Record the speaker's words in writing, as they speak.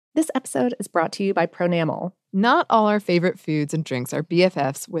This episode is brought to you by Pronamel. Not all our favorite foods and drinks are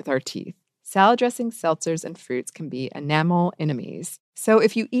BFFs with our teeth. Salad dressings, seltzers, and fruits can be enamel enemies. So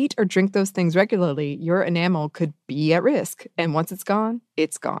if you eat or drink those things regularly, your enamel could be at risk. And once it's gone,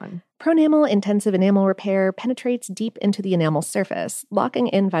 it's gone. Pronamel Intensive Enamel Repair penetrates deep into the enamel surface, locking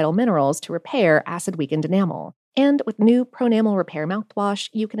in vital minerals to repair acid-weakened enamel. And with new Pronamel Repair mouthwash,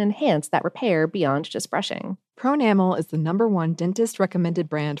 you can enhance that repair beyond just brushing. Pronamel is the #1 dentist-recommended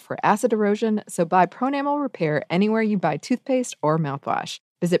brand for acid erosion, so buy Pronamel Repair anywhere you buy toothpaste or mouthwash.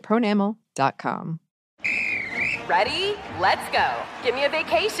 Visit pronamel.com. Ready? Let's go. Give me a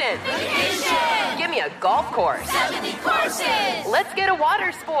vacation. Vacation! Give me a golf course. 70 courses! Let's get a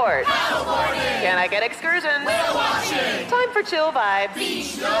water sport. Paddleboarding! Can I get excursions? Whale watching! Time for chill vibes.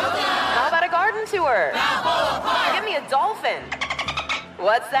 Beach yoga! How about a garden tour? Balboa Park! Give me a dolphin.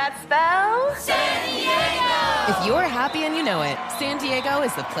 What's that spell? San Diego! If you're happy and you know it, San Diego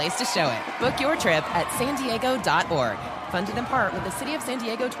is the place to show it. Book your trip at sandiego.org. Funded in part with the City of San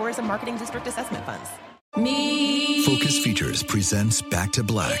Diego Tourism Marketing District Assessment Funds. Focus Features presents Back to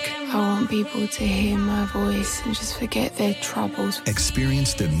Black. I want people to hear my voice and just forget their troubles.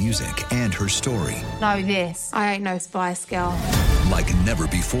 Experience the music and her story Know this, I ain't no Spice Girl. like never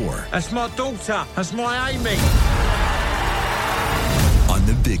before. That's my daughter. That's my Amy. On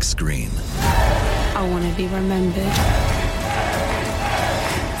the big screen. I want to be remembered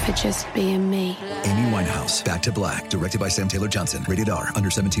for just being me. Amy Winehouse, Back to Black, directed by Sam Taylor Johnson. Rated R,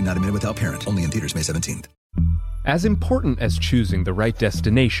 under 17, not a minute without parent. Only in theaters May 17th. As important as choosing the right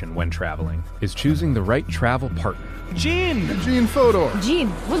destination when traveling is choosing the right travel partner. Gene Fodor.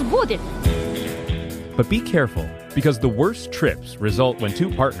 Gene, was good. But be careful, because the worst trips result when two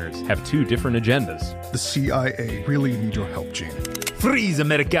partners have two different agendas. The CIA really need your help, Gene. Freeze,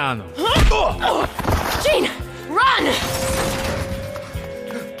 Americano. Gene, run!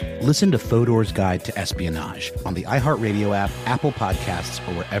 Listen to Fodor's Guide to Espionage on the iHeartRadio app, Apple Podcasts,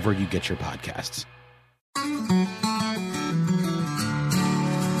 or wherever you get your podcasts.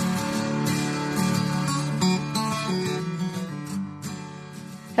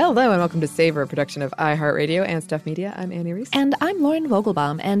 Hello and welcome to Savor, a production of iHeartRadio and Stuff Media. I'm Annie Reese. And I'm Lauren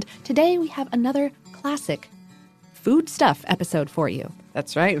Vogelbaum, and today we have another classic food stuff episode for you.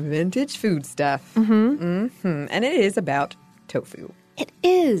 That's right, vintage food stuff. And it is about tofu. It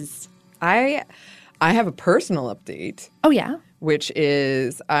is. I have a personal update. Oh, yeah? Which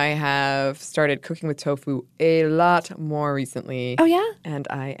is I have started cooking with tofu a lot more recently. Oh, yeah? And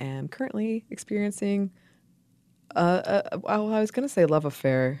I am currently experiencing I was going to say love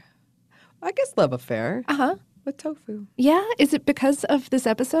affair. I guess love affair. Uh-huh. With tofu. Yeah? Is it because of this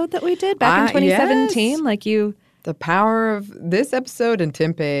episode that we did back in 2017? Yes. Like you... The power of this episode and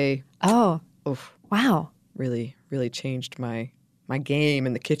tempeh. Oh. Oof. Wow. Really, really changed my game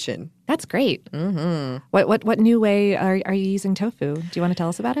in the kitchen. That's great. Mm-hmm. What new way are you using tofu? Do you want to tell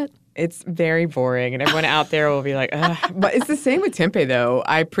us about it? It's very boring, and everyone out there will be like, ugh. But it's the same with tempeh, though.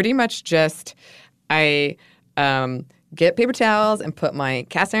 I pretty much just, get paper towels and put my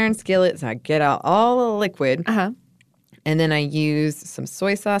cast iron skillet so I get out all the liquid. Uh-huh. And then I use some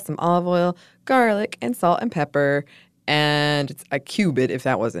soy sauce, some olive oil, garlic, and salt and pepper. And I cube it if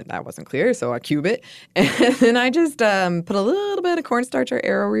that wasn't clear, so I cube it. And then I just put a little bit of cornstarch or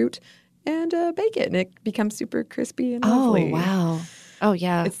arrowroot and bake it. And it becomes super crispy and lovely. Oh, wow. Oh,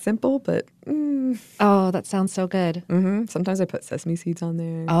 yeah. It's simple, but... Oh, that sounds so good. Mm-hmm. Sometimes I put sesame seeds on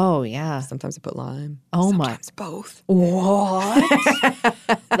there. Oh, yeah. Sometimes I put lime. Oh, Sometimes both. What?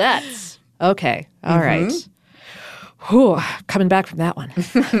 That's... Okay. All right. Whew, coming back from that one.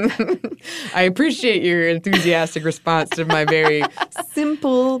 I appreciate your enthusiastic response to my very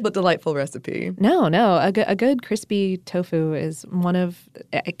simple but delightful recipe. No. A good crispy tofu is one of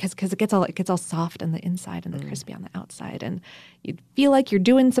because it gets all soft on the inside and then crispy on the outside, and you feel like you're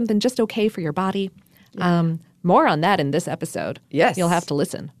doing something just okay for your body. Yeah. More on that in this episode. Yes, you'll have to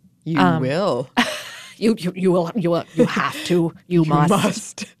listen. You will. You will. You have to. You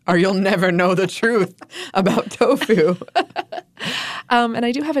must. Or you'll never know the truth about tofu. And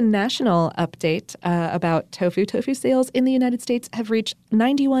I do have a national update about tofu. Tofu sales in the United States have reached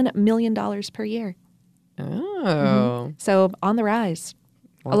 $91 million per year. Oh. Mm-hmm. So on the rise.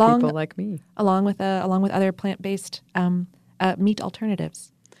 More people like me. Along with other plant-based meat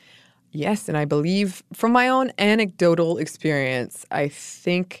alternatives. Yes, and I believe from my own anecdotal experience, I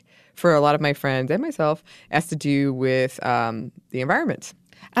think for a lot of my friends and myself, it has to do with the environment.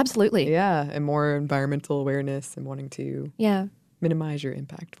 Absolutely. Yeah, and more environmental awareness and wanting to minimize your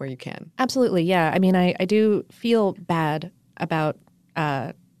impact where you can. Absolutely, yeah. I mean, I do feel bad about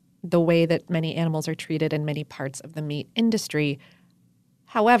the way that many animals are treated in many parts of the meat industry.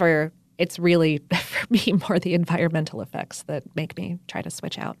 However, it's really, for me, more the environmental effects that make me try to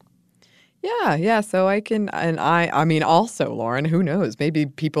switch out. Yeah. So I can, and I mean, also, Lauren, who knows? Maybe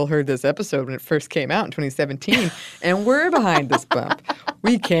people heard this episode when it first came out in 2017, and we're behind this bump.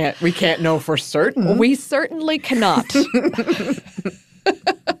 We can't know for certain. We certainly cannot.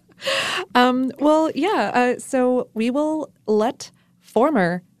 So we will let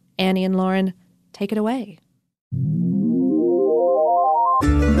former Annie and Lauren take it away.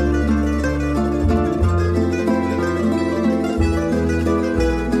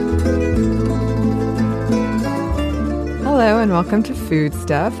 Hello and welcome to Food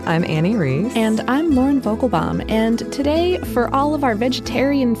Stuff. I'm Annie Reese. And I'm Lauren Vogelbaum. And today, for all of our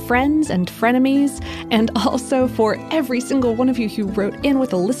vegetarian friends and frenemies, and also for every single one of you who wrote in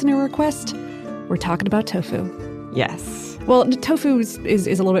with a listener request, we're talking about tofu. Yes. Well, tofu is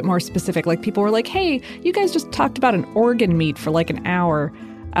a little bit more specific. Like, people were like, hey, you guys just talked about an organ meat for like an hour.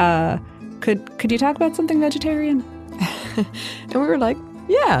 Could you talk about something vegetarian? And we were like,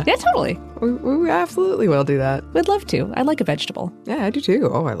 yeah. Yeah, totally. We absolutely will do that. Would love to. I like a vegetable. Yeah, I do too.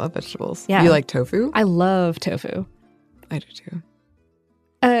 Oh, I love vegetables. Yeah. You like tofu? I love tofu. I do too.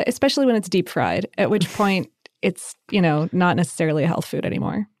 Especially when it's deep fried, at which point it's, not necessarily a health food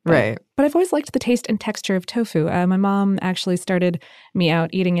anymore. Right. But I've always liked the taste and texture of tofu. My mom actually started me out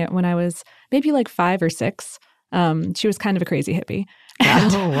eating it when I was maybe like 5 or 6. She was kind of a crazy hippie.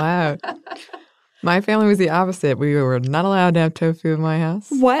 Oh, wow. My family was the opposite. We were not allowed to have tofu in my house.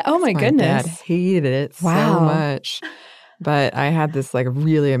 What? Oh, my goodness. My dad hated it so much. But I had this like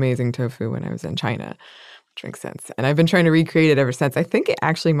really amazing tofu when I was in China, which makes sense. And I've been trying to recreate it ever since. I think it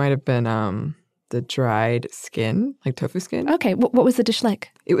actually might have been the dried skin, like tofu skin. Okay. What was the dish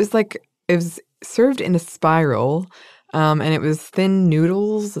like? It was served in a spiral, and it was thin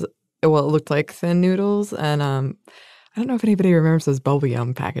noodles. Well, it looked like thin noodles. And I don't know if anybody remembers those Bubble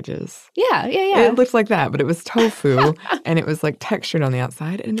Yum packages. Yeah. It looked like that, but it was tofu, and it was like textured on the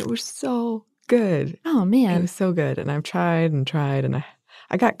outside, and it was so good. Oh, man. It was so good, and I've tried, and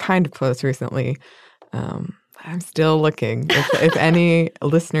I got kind of close recently. I'm still looking. If any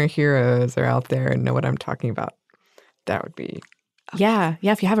listener heroes are out there and know what I'm talking about, that would be Yeah.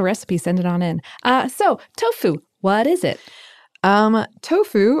 If you have a recipe, send it on in. So, tofu, what is it?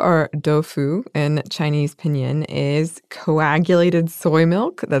 Tofu, or doufu in Chinese pinyin, is coagulated soy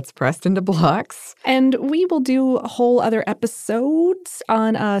milk that's pressed into blocks. And we will do whole other episodes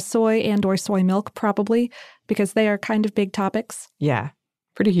on soy and or soy milk, probably, because they are kind of big topics. Yeah,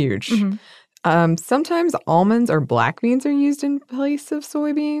 pretty huge. Mm-hmm. Sometimes almonds or black beans are used in place of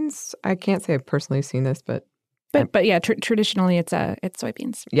soybeans. I can't say I've personally seen this, but yeah, traditionally it's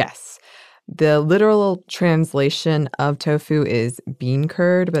soybeans. Yes. The literal translation of tofu is bean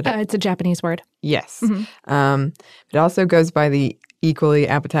curd, but it's a Japanese word. Yes. Mm-hmm. It also goes by the equally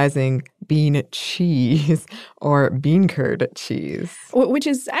appetizing bean cheese or bean curd cheese, which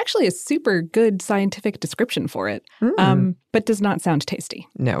is actually a super good scientific description for it, but does not sound tasty.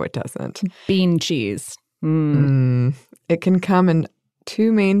 No, it doesn't. Bean cheese. It can come in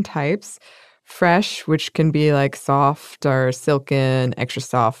 2 main types. Fresh, which can be like soft or silken, extra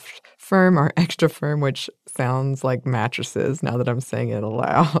soft, firm or extra firm, which sounds like mattresses now that I'm saying it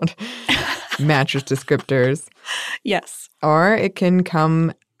aloud. Mattress descriptors. Yes. Or it can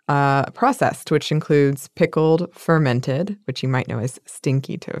come processed, which includes pickled, fermented, which you might know as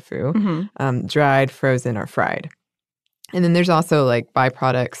stinky tofu, dried, frozen, or fried. And then there's also like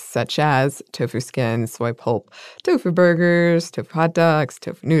byproducts such as tofu skin, soy pulp, tofu burgers, tofu hot dogs,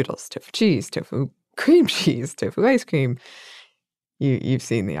 tofu noodles, tofu cheese, tofu cream cheese, tofu ice cream. You've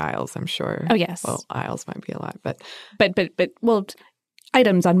seen the aisles, I'm sure. Oh, yes. Well, aisles might be a lot, but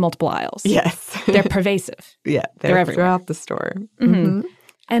items on multiple aisles. Yes. They're pervasive. Yeah, they're everywhere. Throughout the store. Mm-hmm.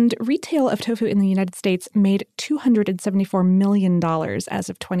 And retail of tofu in the United States made $274 million as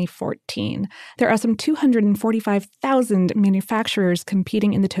of 2014. There are some 245,000 manufacturers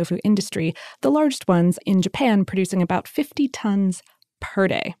competing in the tofu industry, the largest ones in Japan producing about 50 tons per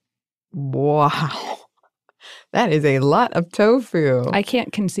day. Wow. That is a lot of tofu. I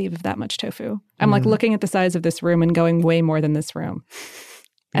can't conceive of that much tofu. I'm like looking at the size of this room and going way more than this room.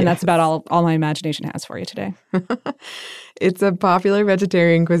 And that's about all my imagination has for you today. It's a popular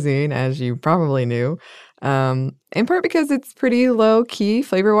vegetarian cuisine, as you probably knew, in part because it's pretty low-key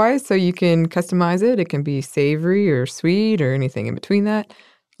flavor-wise, so you can customize it. It can be savory or sweet or anything in between that.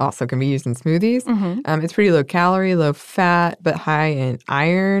 Also can be used in smoothies. It's pretty low-calorie, low-fat, but high in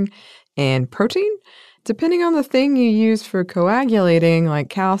iron and protein. Depending on the thing you use for coagulating, like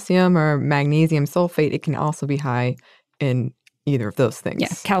calcium or magnesium sulfate, it can also be high in either of those things. Yeah,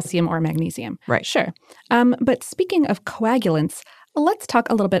 calcium or magnesium. Right. Sure. But speaking of coagulants, Let's talk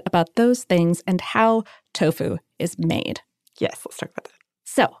a little bit about those things and how tofu is made. Yes, let's talk about that.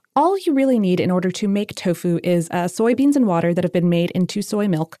 So, all you really need in order to make tofu is soybeans and water that have been made into soy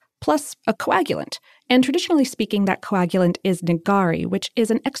milk, plus a coagulant. And traditionally speaking, that coagulant is nigari, which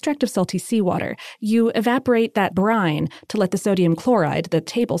is an extract of salty seawater. You evaporate that brine to let the sodium chloride, the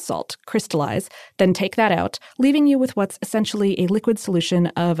table salt, crystallize, then take that out, leaving you with what's essentially a liquid solution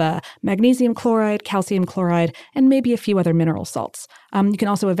of magnesium chloride, calcium chloride, and maybe a few other mineral salts. You can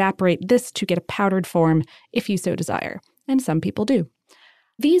also evaporate this to get a powdered form if you so desire, and some people do.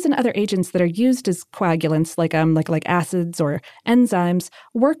 These and other agents that are used as coagulants, like acids or enzymes,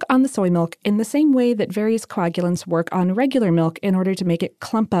 work on the soy milk in the same way that various coagulants work on regular milk in order to make it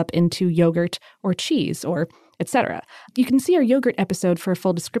clump up into yogurt or cheese or etc. You can see our yogurt episode for a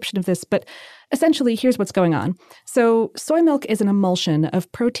full description of this, but essentially, here's what's going on. So soy milk is an emulsion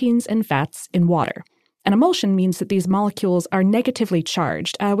of proteins and fats in water. An emulsion means that these molecules are negatively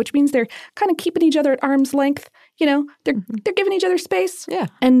charged, which means they're kind of keeping each other at arm's length. You know, they're giving each other space. Yeah.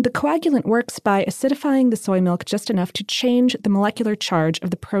 And the coagulant works by acidifying the soy milk just enough to change the molecular charge of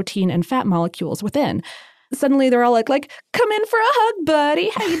the protein and fat molecules within. Suddenly they're all like, come in for a hug,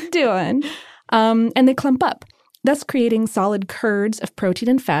 buddy. How you doing? And they clump up, thus creating solid curds of protein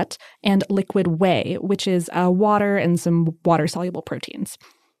and fat and liquid whey, which is water and some water-soluble proteins.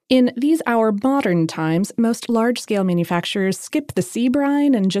 In these our modern times, most large-scale manufacturers skip the sea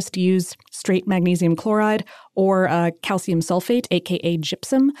brine and just use straight magnesium chloride or calcium sulfate, aka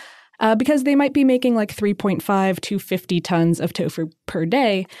gypsum, because they might be making like 3.5 to 50 tons of tofu per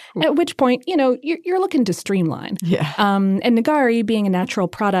day, at which point, you're looking to streamline. Yeah. And nigari, being a natural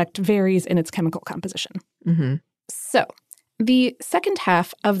product, varies in its chemical composition. Mm-hmm. So the second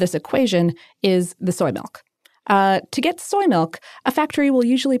half of this equation is the soy milk. To get soy milk, a factory will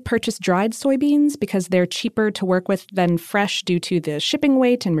usually purchase dried soybeans because they're cheaper to work with than fresh due to the shipping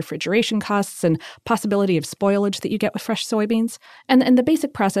weight and refrigeration costs and possibility of spoilage that you get with fresh soybeans. And the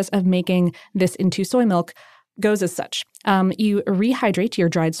basic process of making this into soy milk goes as such. You rehydrate your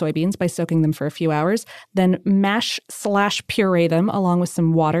dried soybeans by soaking them for a few hours, then mash/puree them along with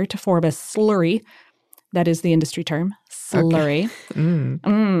some water to form a slurry. That is the industry term, slurry.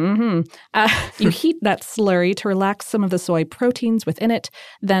 Okay. You heat that slurry to relax some of the soy proteins within it,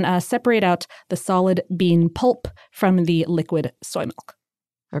 then separate out the solid bean pulp from the liquid soy milk.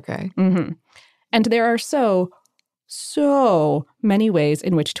 Okay. Mm-hmm. And there are so many ways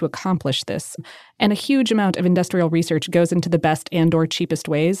in which to accomplish this. And a huge amount of industrial research goes into the best and or cheapest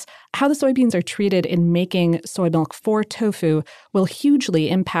ways. How the soybeans are treated in making soy milk for tofu will hugely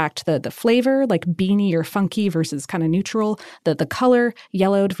impact the flavor, like beany or funky versus kind of neutral, the color,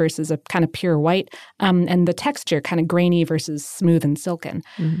 yellowed versus a kind of pure white, and the texture, kind of grainy versus smooth and silken.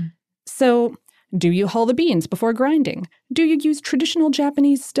 Mm-hmm. So do you hull the beans before grinding? Do you use traditional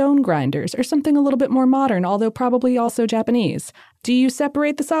Japanese stone grinders or something a little bit more modern, although probably also Japanese? Do you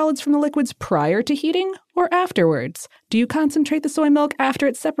separate the solids from the liquids prior to heating or afterwards? Do you concentrate the soy milk after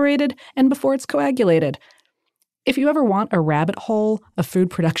it's separated and before it's coagulated? If you ever want a rabbit hole of food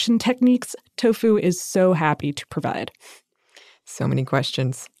production techniques, tofu is so happy to provide. So many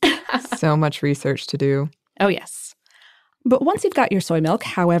questions. So much research to do. Oh, yes. But once you've got your soy milk,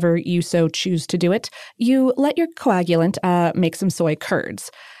 however you so choose to do it, you let your coagulant make some soy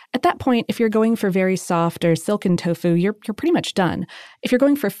curds. At that point, if you're going for very soft or silken tofu, you're pretty much done. If you're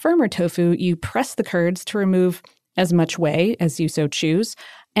going for firmer tofu, you press the curds to remove as much whey as you so choose.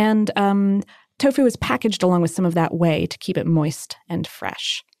 And tofu is packaged along with some of that whey to keep it moist and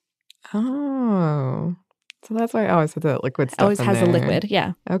fresh. Oh, so that's why it always has that liquid stuff Always in has there. a liquid,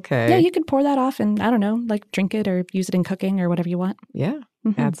 yeah. Okay. Yeah, you could pour that off and, I don't know, like drink it or use it in cooking or whatever you want. Yeah,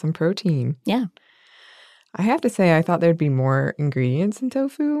 Mm-hmm. add some protein. Yeah. I have to say, I thought there'd be more ingredients in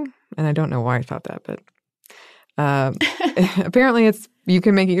tofu, and I don't know why I thought that, but apparently you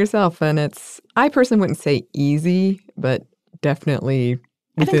can make it yourself, and I personally wouldn't say easy, but definitely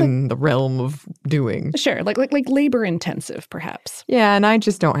within the realm of doing. Sure, like labor intensive, perhaps. Yeah, and I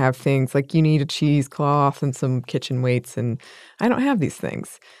just don't have things like you need a cheesecloth and some kitchen weights, and I don't have these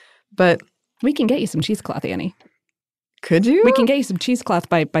things. But we can get you some cheesecloth, Annie. Could you? We can get you some cheesecloth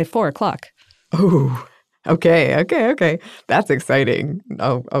by 4 o'clock. Oh, okay. That's exciting.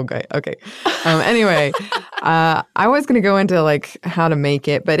 Oh, okay. Anyway, I was going to go into like how to make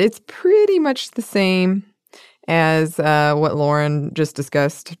it, but it's pretty much the same as what Lauren just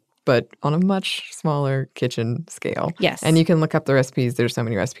discussed, but on a much smaller kitchen scale. Yes. And you can look up the recipes. There's so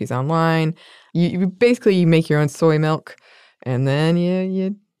many recipes online. You basically make your own soy milk, and then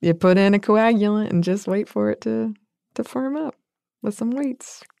you put in a coagulant and just wait for it to firm up with some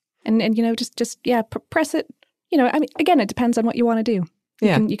weights. And just press it I mean, again, it depends on what you want to do.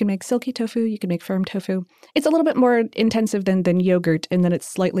 You can make silky tofu. You can make firm tofu. It's a little bit more intensive than yogurt, and then it's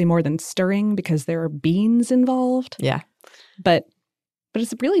slightly more than stirring because there are beans involved. Yeah. But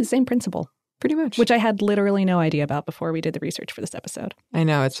it's really the same principle. Pretty much. Which I had literally no idea about before we did the research for this episode. I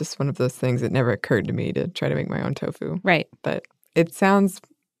know. It's just one of those things that never occurred to me to try to make my own tofu. Right. But it sounds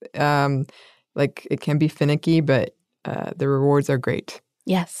like it can be finicky, but the rewards are great.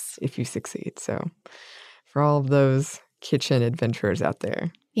 Yes. If you succeed. So for all of those kitchen adventurers out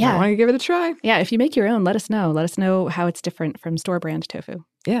there, I want to give it a try. Yeah, if you make your own, let us know. Let us know how it's different from store-brand tofu.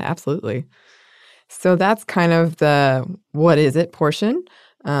 Yeah, absolutely. So that's kind of the what is it portion.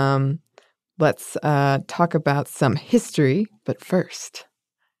 Let's talk about some history, but first,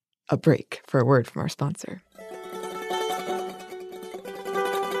 a break for a word from our sponsor.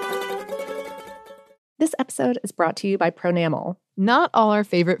 This episode is brought to you by Pronamel. Not all our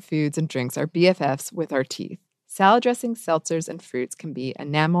favorite foods and drinks are BFFs with our teeth. Salad dressings, seltzers, and fruits can be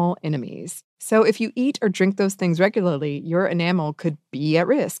enamel enemies. So if you eat or drink those things regularly, your enamel could be at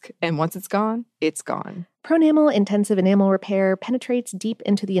risk. And once it's gone, it's gone. Pronamel Intensive Enamel Repair penetrates deep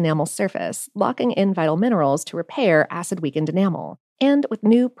into the enamel surface, locking in vital minerals to repair acid-weakened enamel. And with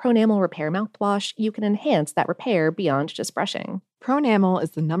new Pronamel Repair mouthwash, you can enhance that repair beyond just brushing. Pronamel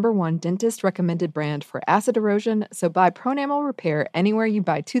is the #1 dentist-recommended brand for acid erosion, so buy Pronamel Repair anywhere you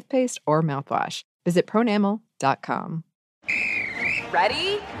buy toothpaste or mouthwash. Visit pronamel.com.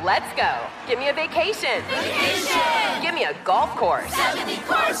 Ready? Let's go. Give me a vacation. Vacation! Give me a golf course. 70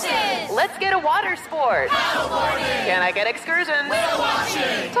 courses! Let's get a water sport. Paddleboarding! Can I get excursions? Whale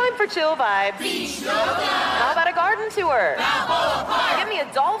watching! Time for chill vibes. Beach yoga! How about a garden tour? Balboa Park! Give me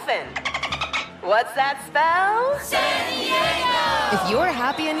a dolphin. What's that spell? San Diego! If you're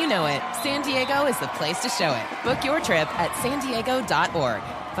happy and you know it, San Diego is the place to show it. Book your trip at sandiego.org.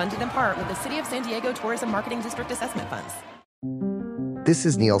 Funded in part with the City of San Diego Tourism Marketing District Assessment Funds. This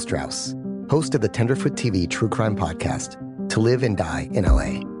is Neil Strauss, host of the Tenderfoot TV True Crime Podcast, To Live and Die in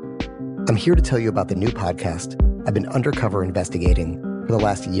LA. I'm here to tell you about the new podcast I've been undercover investigating for the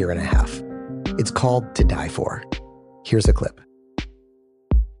last year and a half. It's called To Die For. Here's a clip.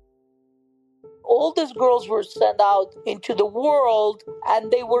 All these girls were sent out into the world and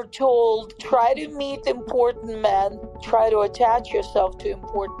they were told, try to meet important men, try to attach yourself to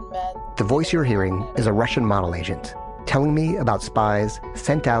important men. The voice you're hearing is a Russian model agent telling me about spies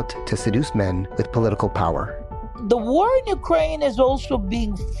sent out to seduce men with political power. The war in Ukraine is also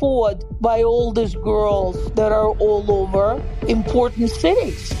being fought by all these girls that are all over important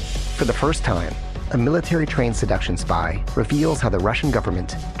cities. For the first time, a military-trained seduction spy reveals how the Russian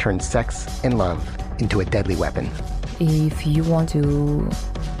government turned sex and love into a deadly weapon. If you want to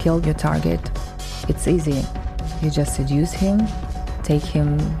kill your target, it's easy. You just seduce him, take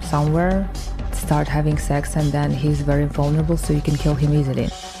him somewhere, start having sex, and then he's very vulnerable, so you can kill him easily.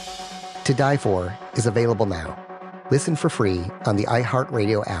 To Die For is available now. Listen for free on the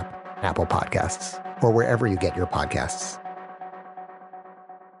iHeartRadio app, Apple Podcasts, or wherever you get your podcasts.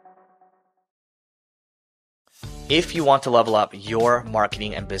 If you want to level up your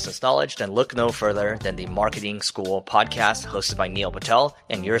marketing and business knowledge, then look no further than the Marketing School podcast hosted by Neil Patel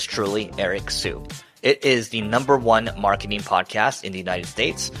and yours truly, Eric Su. It is the #1 marketing podcast in the United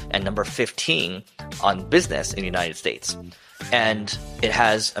States and number 15 on business in the United States. And it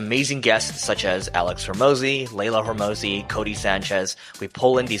has amazing guests such as Alex Hormozi, Layla Hormozi, Cody Sanchez. We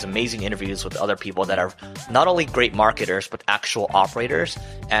pull in these amazing interviews with other people that are not only great marketers, but actual operators.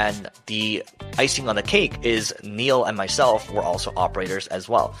 And the icing on the cake is Neil and myself were also operators as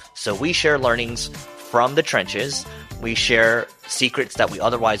well. So we share learnings from the trenches. We share secrets that we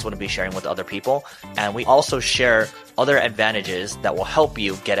otherwise wouldn't be sharing with other people. And we also share other advantages that will help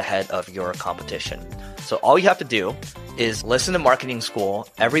you get ahead of your competition. So all you have to do is listen to Marketing School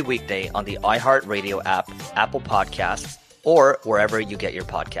every weekday on the iHeartRadio app, Apple Podcasts, or wherever you get your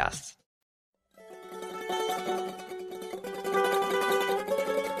podcasts.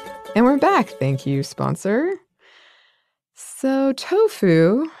 And we're back. Thank you, sponsor. So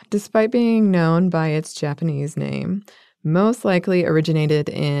tofu, despite being known by its Japanese name, most likely originated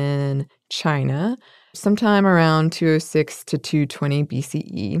in China sometime around 206 to 220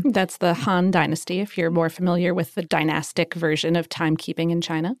 BCE. That's the Han Dynasty, if you're more familiar with the dynastic version of timekeeping in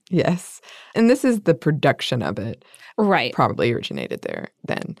China. Yes. And this is the production of it. Right. Probably originated there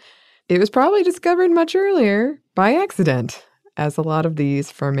then. It was probably discovered much earlier by accident, as a lot of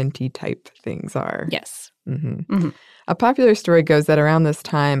these fermenty type things are. Yes. A popular story goes that around this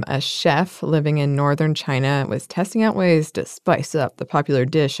time, a chef living in northern China was testing out ways to spice up the popular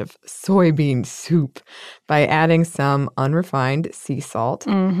dish of soybean soup by adding some unrefined sea salt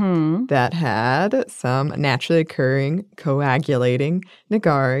that had some naturally occurring coagulating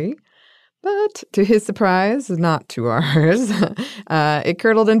nigari. But to his surprise, not to ours, it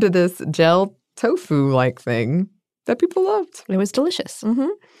curdled into this gel tofu-like thing that people loved. It was delicious.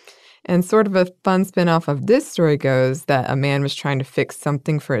 And sort of a fun spin-off of this story goes that a man was trying to fix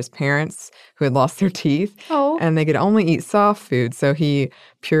something for his parents who had lost their teeth. Oh. And they could only eat soft food, so he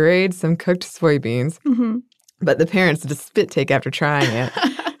pureed some cooked soybeans. But the parents did a spit take after trying it,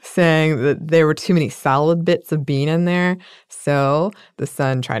 saying that there were too many solid bits of bean in there. So the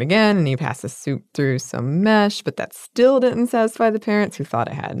son tried again, and he passed the soup through some mesh, but that still didn't satisfy the parents, who thought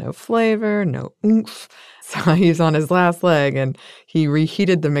it had no flavor, no oomph. So he was on his last leg, and he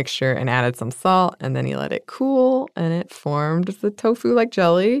reheated the mixture and added some salt, and then he let it cool, and it formed the tofu-like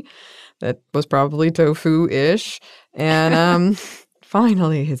jelly that was probably tofu-ish. And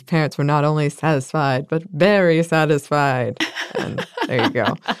finally, his parents were not only satisfied, but very satisfied. And there you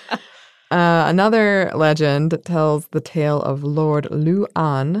go. Another legend tells the tale of Lord Lu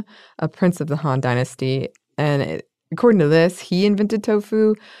An, a prince of the Han Dynasty. And according to this, he invented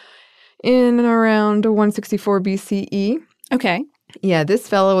tofu in around 164 BCE. Okay. Yeah, this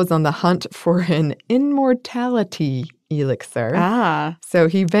fellow was on the hunt for an immortality elixir. So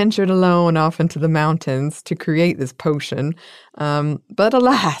he ventured alone off into the mountains to create this potion. But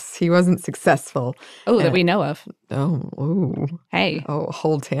alas, he wasn't successful. That we know of. Hey. Oh, a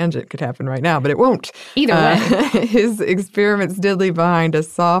whole tangent could happen right now, but it won't. Either way. His experiments did leave behind a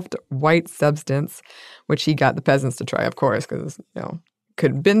soft white substance, which he got the peasants to try, of course, because,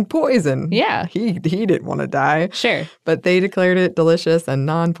 could have been poison. Yeah. He didn't want to die. Sure. But they declared it delicious and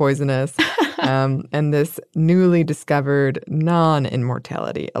non-poisonous. And this newly discovered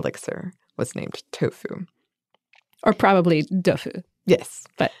non-immortality elixir was named tofu. Or probably tofu. Yes.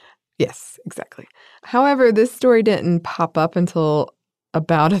 But yes, exactly. However, this story didn't pop up until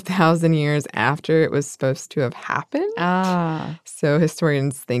about 1,000 years after it was supposed to have happened. So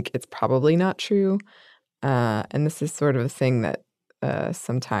historians think it's probably not true. And this is sort of a thing that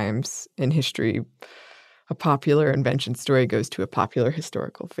sometimes in history, a popular invention story goes to a popular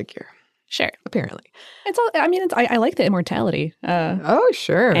historical figure. Sure. Apparently. I like the immortality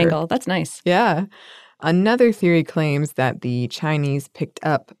sure. angle. That's nice. Yeah. Another theory claims that the Chinese picked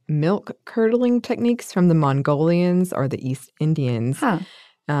up milk curdling techniques from the Mongolians or the East Indians.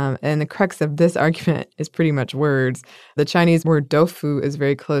 And the crux of this argument is pretty much words. The Chinese word doufu is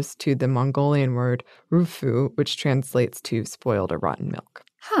very close to the Mongolian word rufu, which translates to spoiled or rotten milk.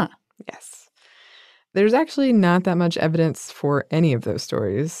 Yes. There's actually not that much evidence for any of those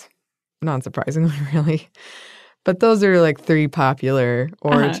stories, non-surprisingly, really. But those are like 3 popular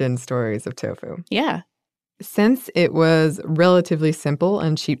origin stories of tofu. Yeah. Since it was relatively simple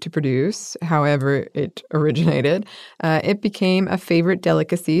and cheap to produce, however it originated, it became a favorite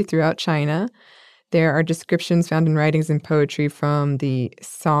delicacy throughout China. There are descriptions found in writings and poetry from the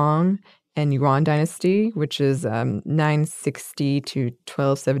Song and Yuan dynasty, which is 960 to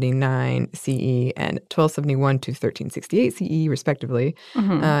 1279 CE and 1271 to 1368 CE, respectively.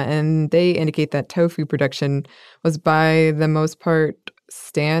 And they indicate that tofu production was by the most part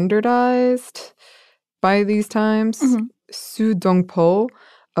standardized by these times. Su Dongpo,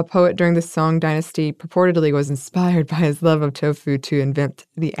 a poet during the Song dynasty, purportedly was inspired by his love of tofu to invent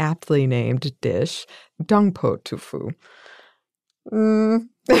the aptly named dish, Dongpo tofu.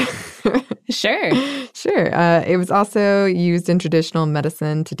 Sure. It was also used in traditional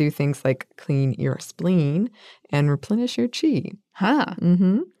medicine to do things like clean your spleen and replenish your qi.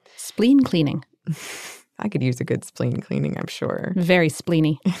 Spleen cleaning. I could use a good spleen cleaning, I'm sure. Very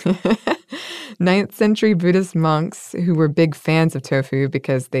spleeny. 9th century Buddhist monks who were big fans of tofu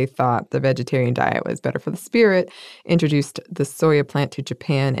because they thought the vegetarian diet was better for the spirit introduced the soya plant to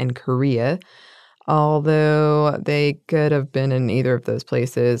Japan and Korea, although they could have been in either of those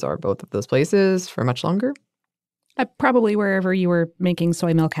places or both of those places for much longer. Probably wherever you were making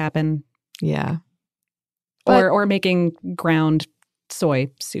soy milk happen. Yeah. Or making ground soy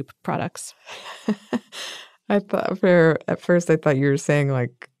soup products. At first I thought you were saying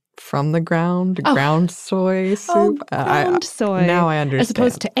like from the ground soy soup. Ground soy. Now I understand. As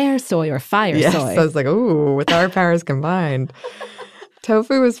opposed to air soy or fire yes, soy. I was like, ooh, with our powers combined.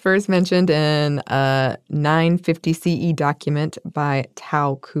 Tofu was first mentioned in a 950 CE document by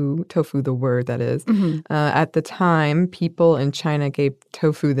Tao Ku, tofu the word, that is. At the time, people in China gave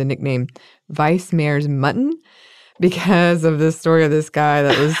tofu the nickname Vice Mayor's mutton because of this story of this guy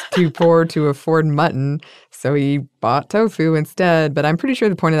that was too poor to afford mutton. So he bought tofu instead. But I'm pretty sure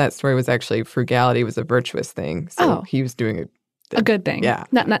the point of that story was actually frugality was a virtuous thing. So he was doing a good thing. Yeah.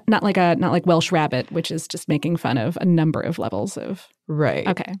 Not like Welsh rabbit, which is just making fun of a number of levels of. Right.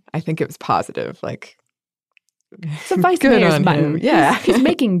 Okay. I think it was positive. Like, suffice good mayor's on mutton. him. Yeah. He's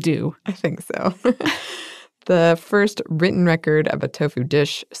making do. I think so. The first written record of a tofu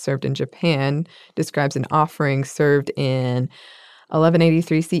dish served in Japan describes an offering served in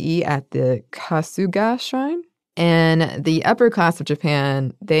 1183 CE at the Kasuga Shrine. And the upper class of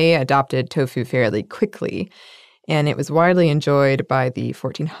Japan, they adopted tofu fairly quickly, and it was widely enjoyed by the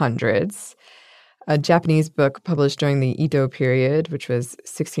 1400s. A Japanese book published during the Edo period, which was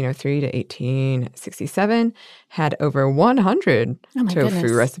 1603 to 1867, had over 100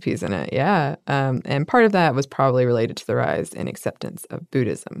 tofu recipes in it. Yeah. And part of that was probably related to the rise in acceptance of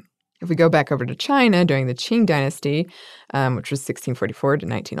Buddhism. If we go back over to China during the Qing dynasty, which was 1644 to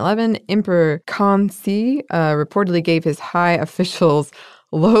 1911, Emperor Kangxi reportedly gave his high officials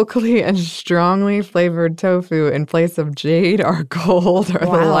locally and strongly flavored tofu in place of jade or gold or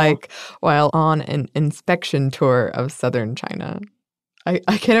the like while on an inspection tour of southern China. I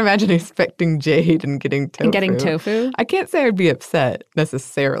can't imagine expecting jade and getting tofu. I can't say I'd be upset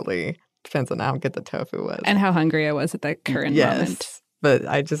necessarily. Depends on how good the tofu was. And how hungry I was at that current moment. But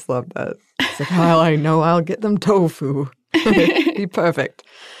I just love that. It's like, I know I'll get them tofu. Be perfect.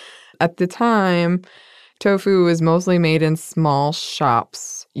 At the time, tofu was mostly made in small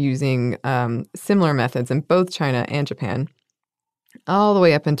shops using similar methods in both China and Japan, all the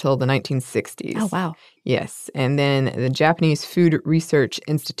way up until the 1960s. Oh, wow. Yes. And then the Japanese Food Research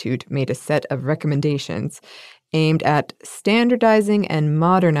Institute made a set of recommendations aimed at standardizing and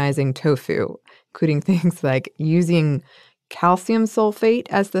modernizing tofu, including things like using calcium sulfate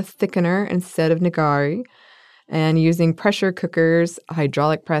as the thickener instead of nigari, and using pressure cookers,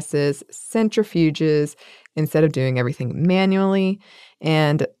 hydraulic presses, centrifuges instead of doing everything manually.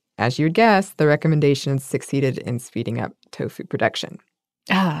 And as you would guess, the recommendations succeeded in speeding up tofu production.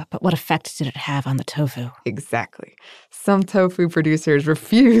 But what effect did it have on the tofu? Exactly. Some tofu producers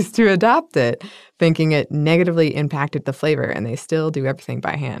refused to adopt it, thinking it negatively impacted the flavor, and they still do everything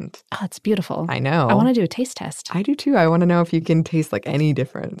by hand. Oh, it's beautiful. I know. I want to do a taste test. I do too. I want to know if you can taste like any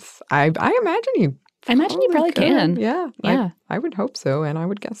difference. I imagine you. I imagine you probably can. Yeah. I would hope so, and I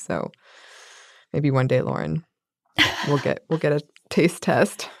would guess so. Maybe one day, Lauren, we'll get a taste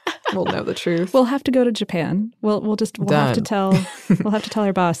test. We'll know the truth. We'll have to go to Japan. We'll have to tell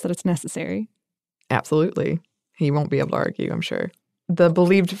our boss that it's necessary. Absolutely. He won't be able to argue, I'm sure. The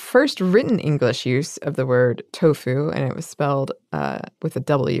believed first written English use of the word tofu, and it was spelled with a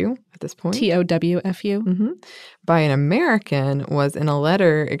W at this point. TOWFU. Mm-hmm. By an American was in a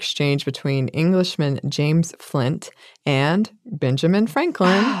letter exchanged between Englishman James Flint and Benjamin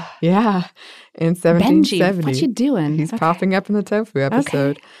Franklin. Yeah, in 1770. Benji, what you doing? He's popping up in the tofu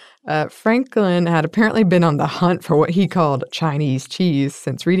episode. Okay. Franklin had apparently been on the hunt for what he called Chinese cheese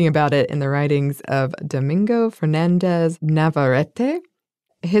since reading about it in the writings of Domingo Fernandez Navarrete.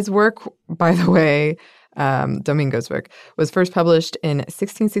 His work, by the way, Domingo's work, was first published in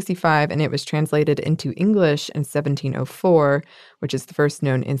 1665, and it was translated into English in 1704, which is the first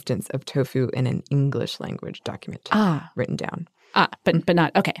known instance of tofu in an English language document written down. But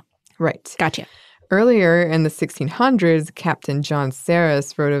not, okay. Right. Gotcha. Earlier in the 1600s, Captain John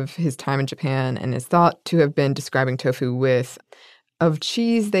Saris wrote of his time in Japan and is thought to have been describing tofu with, "Of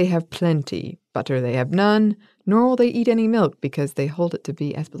cheese they have plenty, butter they have none, nor will they eat any milk because they hold it to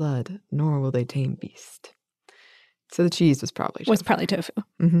be as blood, nor will they tame beast." So the cheese was probably tofu.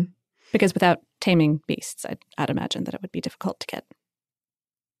 Mm-hmm. Because without taming beasts, I'd imagine that it would be difficult to get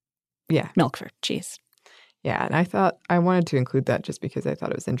milk for cheese. Yeah, and I wanted to include that just because I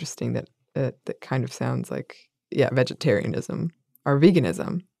thought it was interesting that kind of sounds like, vegetarianism or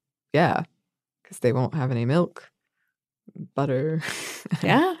veganism. Yeah, because they won't have any milk, butter.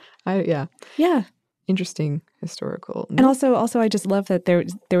 Yeah. Yeah. Interesting historical. And also, I just love that there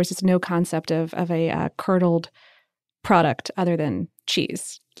was just no concept of a curdled product other than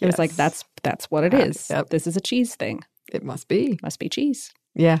cheese. It was like, that's what it is. Yep. This is a cheese thing. It must be. Must be cheese.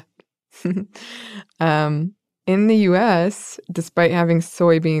 Yeah. In the U.S., despite having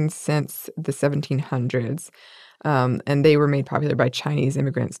soybeans since the 1700s, and they were made popular by Chinese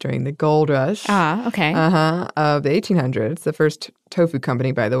immigrants during the gold rush. Okay. Of the 1800s. The first tofu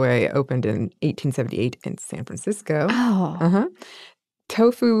company, by the way, opened in 1878 in San Francisco. Oh.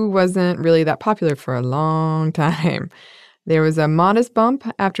 Tofu wasn't really that popular for a long time. There was a modest bump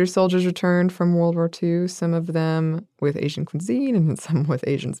after soldiers returned from World War II, some of them with Asian cuisine and some with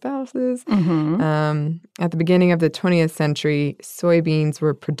Asian spouses. At the beginning of the 20th century, soybeans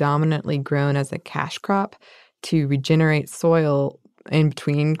were predominantly grown as a cash crop to regenerate soil in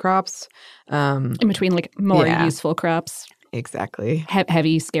between crops. In between, like, more useful crops. Exactly.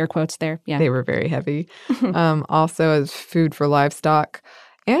 Heavy scare quotes there. Yeah. They were very heavy. Also as food for livestock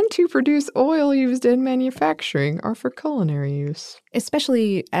and to produce oil used in manufacturing or for culinary use.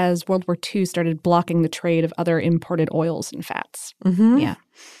 Especially as World War II started blocking the trade of other imported oils and fats. Yeah.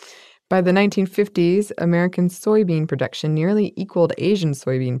 By the 1950s, American soybean production nearly equaled Asian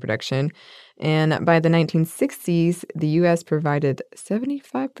soybean production. And by the 1960s, the U.S. provided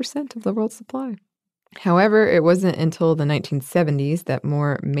 75% of the world's supply. However, it wasn't until the 1970s that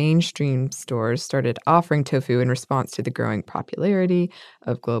more mainstream stores started offering tofu in response to the growing popularity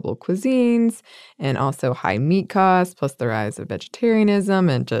of global cuisines and also high meat costs, plus the rise of vegetarianism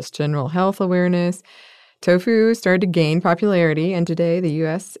and just general health awareness. Tofu started to gain popularity, and today the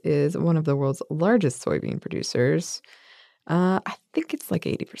U.S. is one of the world's largest soybean producers. I think it's like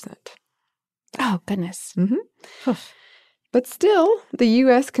 80%. Oh, goodness. But still, the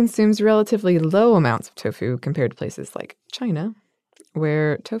U.S. consumes relatively low amounts of tofu compared to places like China,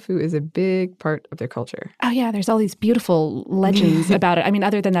 where tofu is a big part of their culture. Oh, yeah. There's all these beautiful legends about it. I mean,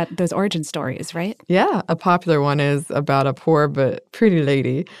 other than that, those origin stories, right? Yeah. A popular one is about a poor but pretty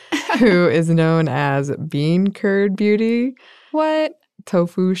lady who is known as Bean Curd Beauty. What?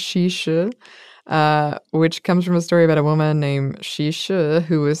 Tofu Shisha. Which comes from a story about a woman named Shisha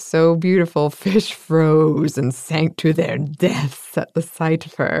who was so beautiful, fish froze and sank to their deaths at the sight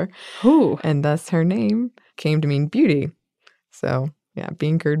of her. Ooh. And thus her name came to mean beauty. So, yeah,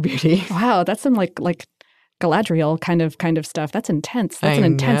 Bean Curd Beauty. Wow, that's some like Galadriel kind of stuff. That's intense. That's an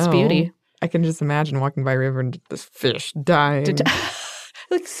intense beauty. I can just imagine walking by a river and this fish dying.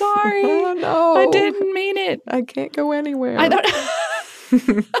 Like, sorry. Oh, no. I didn't mean it. I can't go anywhere. I don't...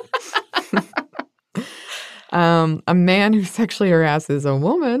 A man who sexually harasses a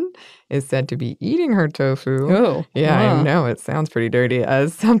woman is said to be eating her tofu. Oh. Yeah, I know. It sounds pretty dirty.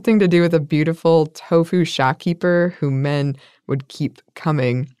 Something to do with a beautiful tofu shopkeeper who men would keep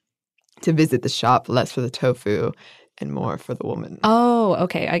coming to visit the shop, less for the tofu and more for the woman. Oh,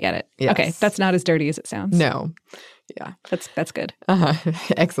 okay. I get it. Yes. Okay. That's not as dirty as it sounds. No. Yeah. That's good.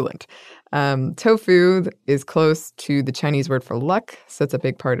 Excellent. Tofu is close to the Chinese word for luck, so it's a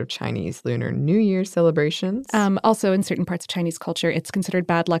big part of Chinese Lunar New Year celebrations. Also, in certain parts of Chinese culture, it's considered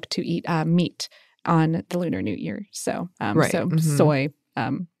bad luck to eat meat on the Lunar New Year. So, soy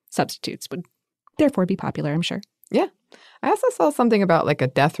substitutes would therefore be popular, I'm sure. Yeah. I also saw something about like a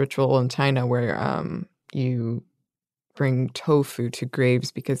death ritual in China where you bring tofu to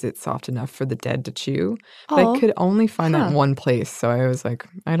graves because it's soft enough for the dead to chew. But I could only find that in one place. So I was like,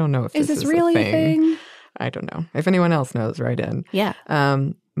 I don't know if this is really a thing. I don't know. If anyone else knows, write in. Yeah.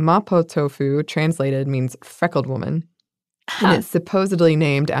 Mapo tofu, translated, means freckled woman. And it's supposedly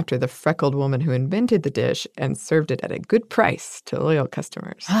named after the freckled woman who invented the dish and served it at a good price to loyal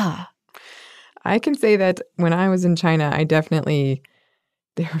customers. I can say that when I was in China,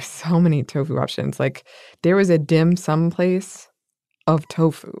 there were so many tofu options. Like, there was a dim sum place of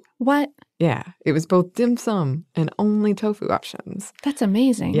tofu. What? Yeah. It was both dim sum and only tofu options. That's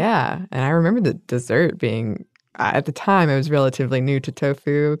amazing. Yeah. And I remember the dessert being, at the time, I was relatively new to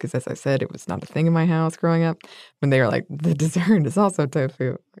tofu because, as I said, it was not a thing in my house growing up. When they were like, the dessert is also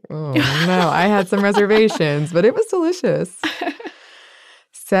tofu. Oh, no. I had some reservations, but it was delicious.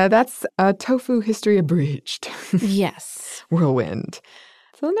 So that's Tofu History Abridged. Yes. Whirlwind.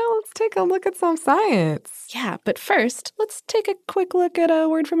 So now let's take a look at some science. Yeah, but first, let's take a quick look at a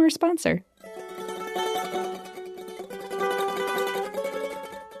word from our sponsor.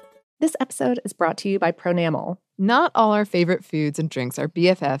 This episode is brought to you by Pronamel. Not all our favorite foods and drinks are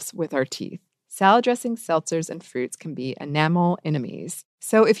BFFs with our teeth. Salad dressings, seltzers, and fruits can be enamel enemies.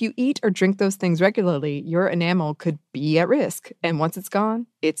 So if you eat or drink those things regularly, your enamel could be at risk. And once it's gone,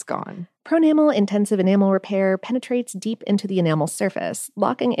 it's gone. Pronamel Intensive Enamel Repair penetrates deep into the enamel surface,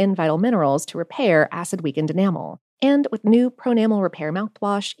 locking in vital minerals to repair acid-weakened enamel. And with new Pronamel Repair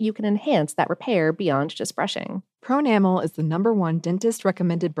mouthwash, you can enhance that repair beyond just brushing. Pronamel is the #1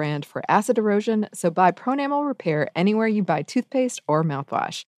 dentist-recommended brand for acid erosion, so buy Pronamel Repair anywhere you buy toothpaste or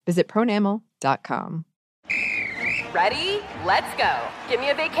mouthwash. Visit pronamel.com. Ready? Let's go. Give me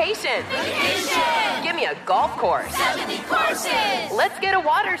a vacation. Vacation! Give me a golf course. 70 courses! Let's get a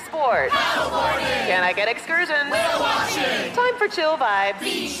water sport. Paddleboarding! Can I get excursions? Whale watching! Time for chill vibes.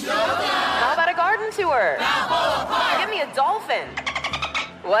 Beach yoga! How about a garden tour? Balboa Park! Give me a dolphin.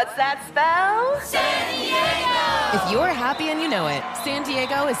 What's that spell? San Diego! If you're happy and you know it, San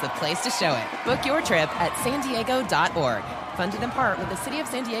Diego is the place to show it. Book your trip at sandiego.org. Funded in part with the City of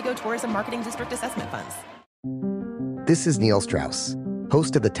San Diego Tourism Marketing District Assessment Funds. This is Neil Strauss,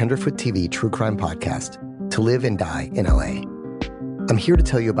 host of the Tenderfoot TV True Crime Podcast, To Live and Die in LA. I'm here to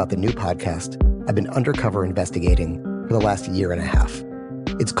tell you about the new podcast I've been undercover investigating for the last year and a half.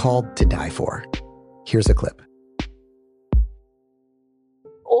 It's called To Die For. Here's a clip.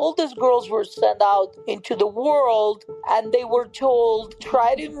 All these girls were sent out into the world and they were told,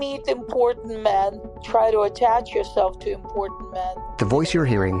 try to meet important men, try to attach yourself to important men. The voice you're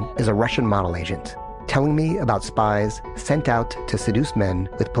hearing is a Russian model agent telling me about spies sent out to seduce men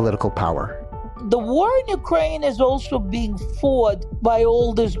with political power. The war in Ukraine is also being fought by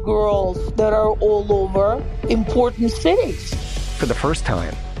all these girls that are all over important cities. For the first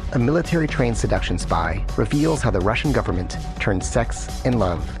time, a military-trained seduction spy reveals how the Russian government turned sex and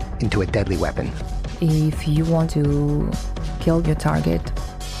love into a deadly weapon. If you want to kill your target,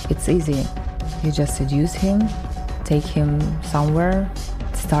 it's easy. You just seduce him, take him somewhere,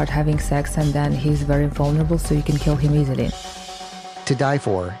 start having sex, and then he's very vulnerable, so you can kill him easily. To Die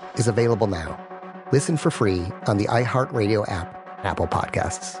For is available now. Listen for free on the iHeartRadio app, Apple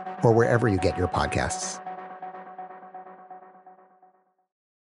Podcasts, or wherever you get your podcasts.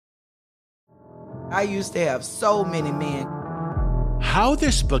 I used to have so many men. How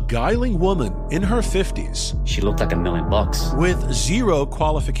this beguiling woman in her 50s, she looked like $1 million, with zero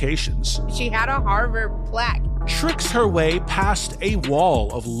qualifications, she had a Harvard plaque, tricks her way past a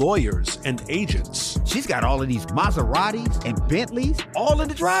wall of lawyers and agents. She's got all of these Maseratis and Bentleys all in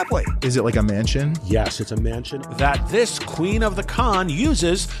the driveway. Is it like a mansion? Yes, it's a mansion that this queen of the con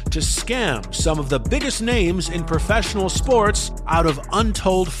uses to scam some of the biggest names in professional sports out of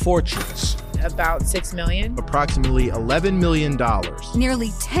untold fortunes. About $6 million. Approximately $11 million. Nearly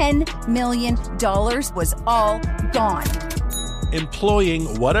 $10 million was all gone.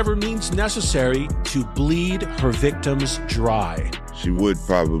 Employing whatever means necessary to bleed her victims dry. She would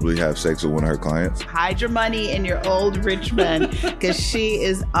probably have sex with one of her clients. Hide your money in your old rich man, because she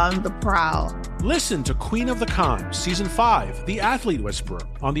is on the prowl. Listen to Queen of the Con, Season 5, The Athlete Whisperer,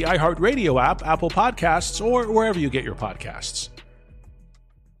 on the iHeartRadio app, Apple Podcasts, or wherever you get your podcasts.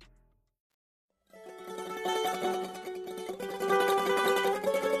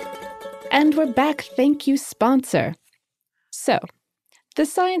 And we're back. Thank you, sponsor. So, the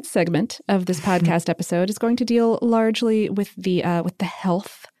science segment of this podcast episode is going to deal largely with the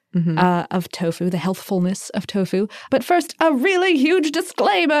health of tofu, the healthfulness of tofu. But first, a really huge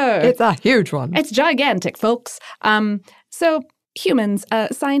disclaimer. It's a huge one. It's gigantic, folks. So humans,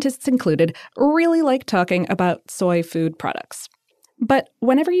 scientists included, really like talking about soy food products. But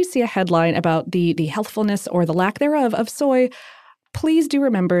whenever you see a headline about the healthfulness or the lack thereof of soy, please do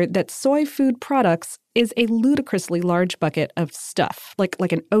remember that soy food products is a ludicrously large bucket of stuff,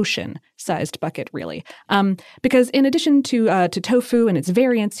 like an ocean-sized bucket, really. Because in addition to tofu and its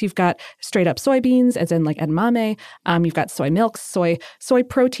variants, you've got straight-up soybeans, as in like edamame. You've got soy milk, soy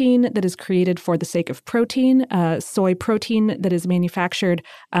protein that is created for the sake of protein, soy protein that is manufactured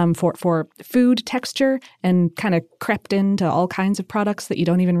for food texture and kind of crept into all kinds of products that you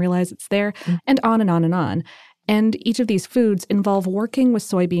don't even realize it's there, and on and on and on. And each of these foods involve working with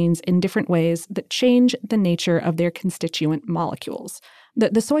soybeans in different ways that change the nature of their constituent molecules.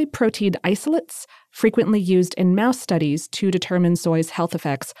 The soy protein isolates, frequently used in mouse studies to determine soy's health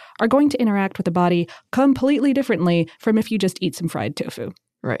effects, are going to interact with the body completely differently from if you just eat some fried tofu.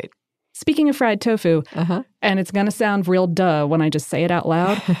 Right. Speaking of fried tofu, and it's going to sound real duh when I just say it out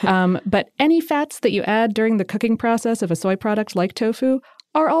loud, but any fats that you add during the cooking process of a soy product like tofu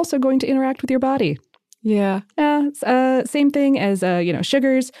are also going to interact with your body. Yeah. Same thing as,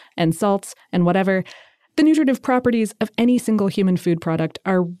 sugars and salts and whatever. The nutritive properties of any single human food product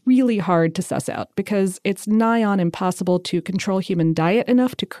are really hard to suss out because it's nigh on impossible to control human diet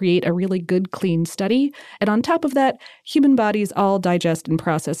enough to create a really good, clean study. And on top of that, human bodies all digest and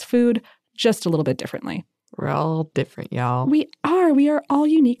process food just a little bit differently. We're all different, y'all. We are all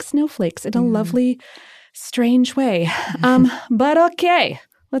unique snowflakes in a lovely, strange way. But okay.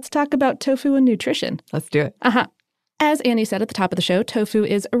 Let's talk about tofu and nutrition. Let's do it. As Annie said at the top of the show, tofu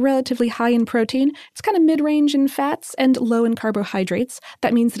is relatively high in protein. It's kind of mid-range in fats and low in carbohydrates.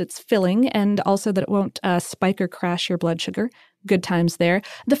 That means that it's filling and also that it won't spike or crash your blood sugar. Good times there.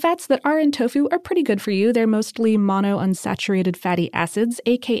 The fats that are in tofu are pretty good for you. They're mostly monounsaturated fatty acids,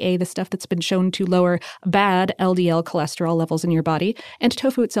 aka the stuff that's been shown to lower bad LDL cholesterol levels in your body. And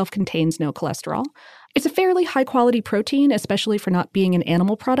tofu itself contains no cholesterol. It's a fairly high-quality protein, especially for not being an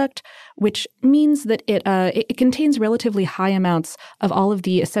animal product, which means that it contains relatively high amounts of all of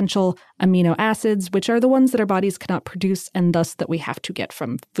the essential amino acids, which are the ones that our bodies cannot produce and thus that we have to get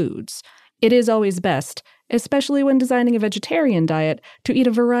from foods. It is always best, especially when designing a vegetarian diet, to eat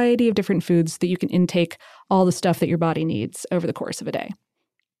a variety of different foods that you can intake all the stuff that your body needs over the course of a day.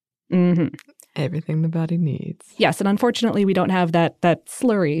 Mm-hmm. Everything the body needs. Yes, and unfortunately, we don't have that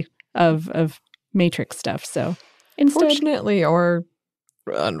slurry of Matrix stuff. So instead, fortunately or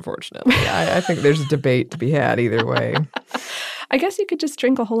unfortunately, I think there's a debate to be had either way. I guess you could just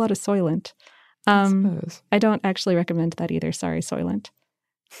drink a whole lot of Soylent. I suppose. I don't actually recommend that either. Sorry, Soylent.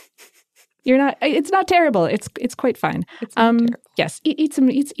 It's not terrible. It's quite fine. It's not terrible. Yes, eat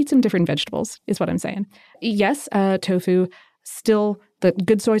some different vegetables is what I'm saying. Yes, tofu, still the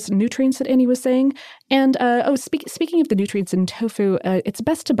good source of nutrients that Annie was saying. And speaking of the nutrients in tofu, it's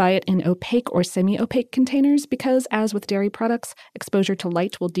best to buy it in opaque or semi-opaque containers because, as with dairy products, exposure to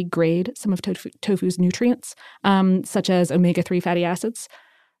light will degrade some of tofu's nutrients, such as omega-3 fatty acids.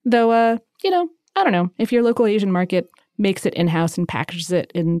 Though, I don't know, if your local Asian market makes it in-house and packages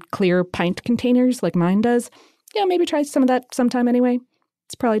it in clear pint containers like mine does, maybe try some of that sometime anyway.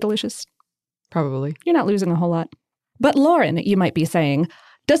 It's probably delicious. Probably. You're not losing a whole lot. But Lauren, you might be saying,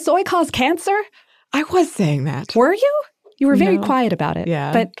 does soy cause cancer? I was saying that. Were you? You were very quiet about it.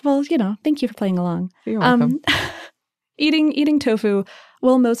 Yeah. But, well, thank you for playing along. You're welcome. Eating tofu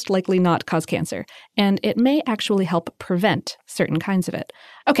will most likely not cause cancer, and it may actually help prevent certain kinds of it.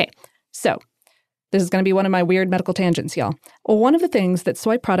 Okay, so this is going to be one of my weird medical tangents, y'all. One of the things that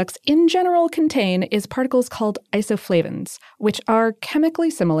soy products in general contain is particles called isoflavones, which are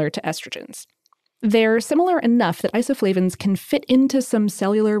chemically similar to estrogens. They're similar enough that isoflavones can fit into some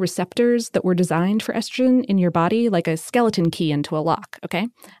cellular receptors that were designed for estrogen in your body, like a skeleton key into a lock, okay?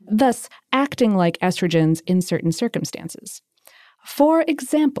 Thus, acting like estrogens in certain circumstances. For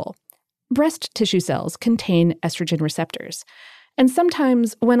example, breast tissue cells contain estrogen receptors. And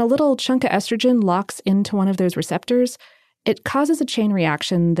sometimes when a little chunk of estrogen locks into one of those receptors, it causes a chain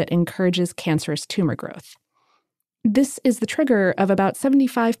reaction that encourages cancerous tumor growth. This is the trigger of about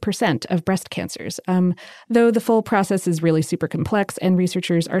 75% of breast cancers, though the full process is really super complex and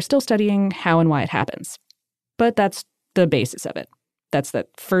researchers are still studying how and why it happens. But that's the basis of it. That's that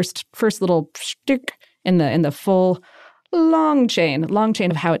first little stick in the full long chain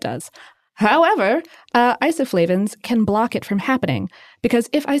of how it does. However, isoflavones can block it from happening because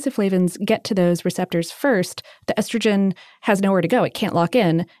if isoflavones get to those receptors first, the estrogen has nowhere to go. It can't lock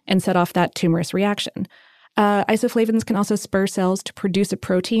in and set off that tumorous reaction. Isoflavones can also spur cells to produce a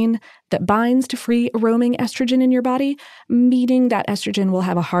protein that binds to free roaming estrogen in your body, meaning that estrogen will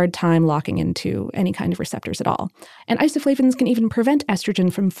have a hard time locking into any kind of receptors at all. And isoflavones can even prevent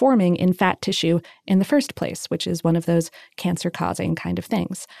estrogen from forming in fat tissue in the first place, which is one of those cancer-causing kind of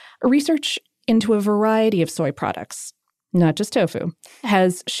things. Research into a variety of soy products, not just tofu,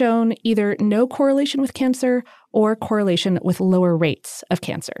 has shown either no correlation with cancer or correlation with lower rates of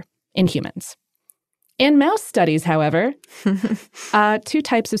cancer in humans. In mouse studies, however, 2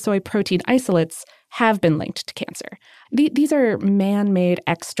 types of soy protein isolates have been linked to cancer. These are man-made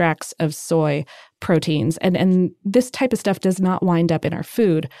extracts of soy proteins, and this type of stuff does not wind up in our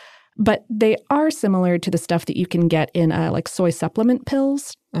food, but they are similar to the stuff that you can get in like soy supplement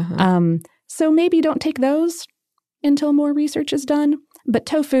pills. Uh-huh. So maybe don't take those until more research is done, but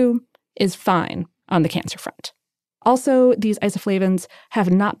tofu is fine on the cancer front. Also, these isoflavones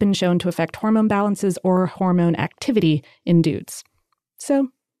have not been shown to affect hormone balances or hormone activity in dudes. So,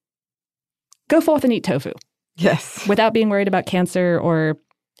 go forth and eat tofu. Yes. Without being worried about cancer or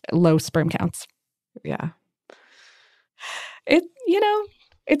low sperm counts. Yeah.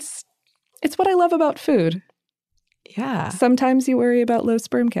 It's what I love about food. Yeah. Sometimes you worry about low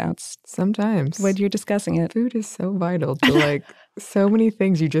sperm counts. Sometimes. When you're discussing it. Food is so vital to so many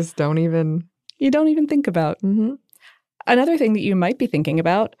things you just don't even... You don't even think about. Mm-hmm. Another thing that you might be thinking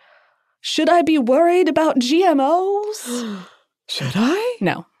about, should I be worried about GMOs? Should I?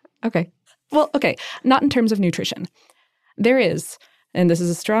 No. Okay. Well, okay, not in terms of nutrition. There is, and this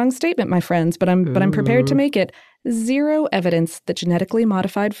is a strong statement, my friends, but I'm prepared to make it, zero evidence that genetically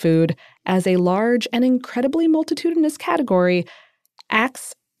modified food as a large and incredibly multitudinous category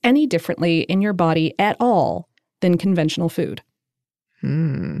acts any differently in your body at all than conventional food.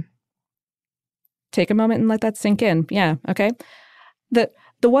 Take a moment and let that sink in. Yeah, okay. The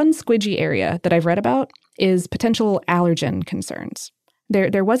one squidgy area that I've read about is potential allergen concerns.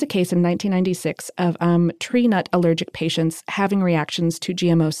 There was a case in 1996 of tree nut allergic patients having reactions to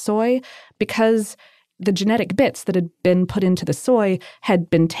GMO soy because the genetic bits that had been put into the soy had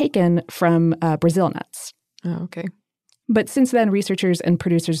been taken from Brazil nuts. Oh, okay. But since then, researchers and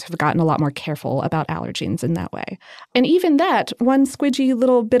producers have gotten a lot more careful about allergens in that way. And even that, one squidgy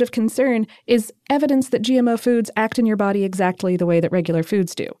little bit of concern, is evidence that GMO foods act in your body exactly the way that regular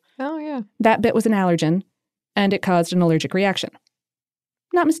foods do. Oh, yeah. That bit was an allergen, and it caused an allergic reaction.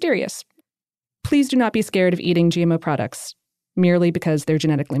 Not mysterious. Please do not be scared of eating GMO products merely because they're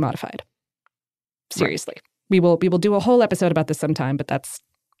genetically modified. Seriously. Right. We will do a whole episode about this sometime, but that's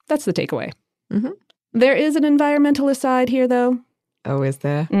the takeaway. Mm-hmm. There is an environmental aside here, though. Oh, is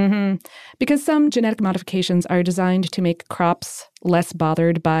there? Mm-hmm. Because some genetic modifications are designed to make crops less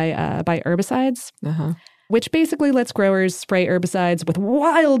bothered by herbicides, which basically lets growers spray herbicides with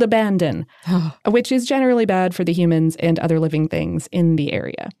wild abandon, which is generally bad for the humans and other living things in the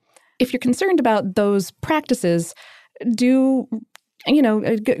area. If you're concerned about those practices, go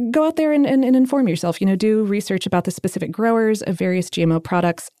out there and inform yourself. Do research about the specific growers of various GMO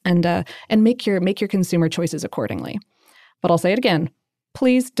products and make your consumer choices accordingly. But I'll say it again,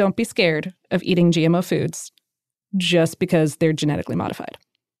 please don't be scared of eating GMO foods just because they're genetically modified.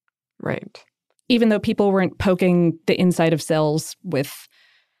 Right. Even though people weren't poking the inside of cells with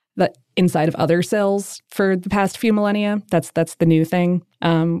the inside of other cells for the past few millennia, that's the new thing.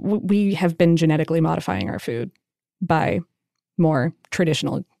 We have been genetically modifying our food by more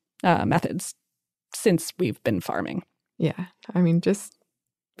traditional methods since we've been farming. Yeah. I mean, just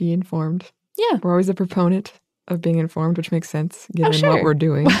be informed. Yeah. We're always a proponent of being informed, which makes sense given what we're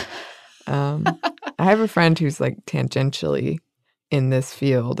doing. I have a friend who's like tangentially in this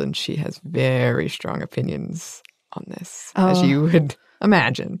field, and she has very strong opinions on this, as you would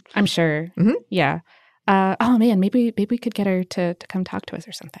imagine. I'm sure. Mm-hmm. Yeah. Oh, man, maybe we could get her to come talk to us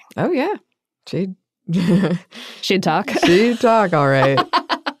or something. Oh, yeah. She'd talk. She'd talk, all right.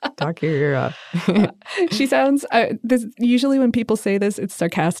 Talk your ear off. She sounds, usually when people say this, it's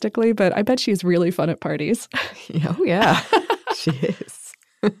sarcastically, but I bet she's really fun at parties. Oh, yeah. She is.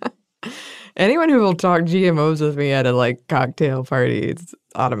 Anyone who will talk GMOs with me at a cocktail party, it's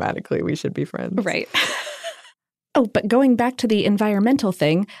automatically we should be friends. Right. Oh, but going back to the environmental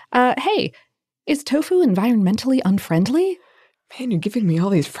thing, hey, is tofu environmentally unfriendly? Man, you're giving me all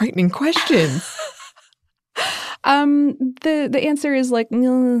these frightening questions. The answer is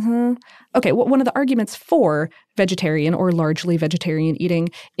okay. Well, one of the arguments for vegetarian or largely vegetarian eating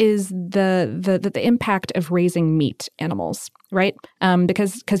is the impact of raising meat animals, right?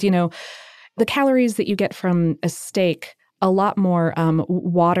 Because the calories that you get from a steak, a lot more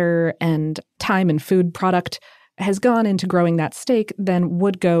water and time and food product has gone into growing that steak than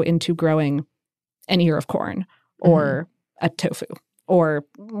would go into growing an ear of corn or a tofu. Or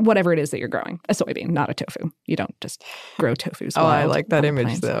whatever it is that you're growing. A soybean, not a tofu. You don't just grow tofus. I like that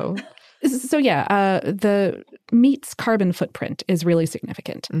image, though. So yeah, the meat's carbon footprint is really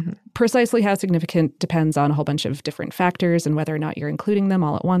significant. Mm-hmm. Precisely how significant depends on a whole bunch of different factors and whether or not you're including them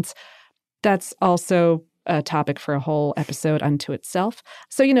all at once. That's also a topic for a whole episode unto itself.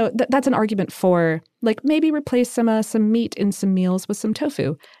 So, that's an argument for, maybe replace some meat in some meals with some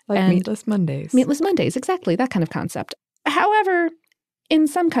tofu. Meatless Mondays. Meatless Mondays, exactly, that kind of concept. However, in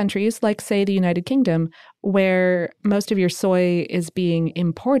some countries, like, say, the United Kingdom, where most of your soy is being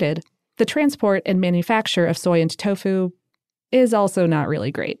imported, the transport and manufacture of soy into tofu is also not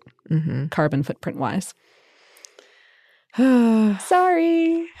really great, carbon footprint-wise.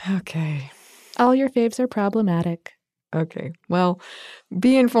 Sorry. Okay. All your faves are problematic. Okay. Well,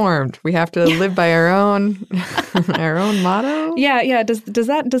 be informed. We have to live by our own motto. Yeah. Does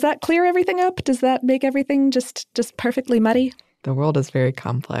that clear everything up? Does that make everything just perfectly muddy? The world is very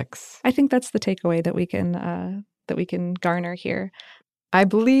complex. I think that's the takeaway that we can garner here. I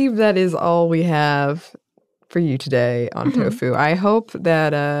believe that is all we have for you today on tofu. I hope that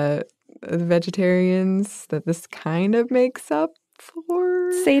the vegetarians that this kind of makes up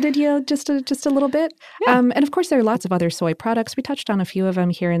for sated you just a little bit. Yeah. And of course, there are lots of other soy products. We touched on a few of them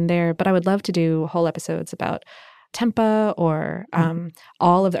here and there, but I would love to do whole episodes about tempeh or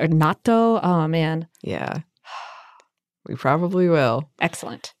all of the, or natto. Oh, man. Yeah. We probably will.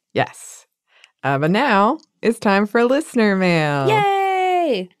 Excellent. Yes. But now it's time for listener mail.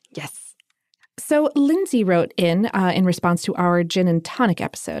 Yay! Yes. So Lindsay wrote in response to our gin and tonic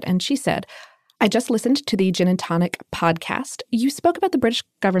episode, and she said, I just listened to the Gin and Tonic podcast. You spoke about the British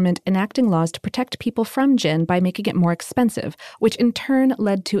government enacting laws to protect people from gin by making it more expensive, which in turn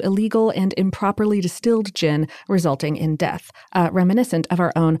led to illegal and improperly distilled gin resulting in death, reminiscent of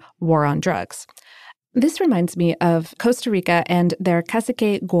our own war on drugs. This reminds me of Costa Rica and their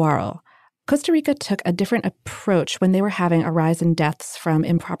cacique guaro. Costa Rica took a different approach when they were having a rise in deaths from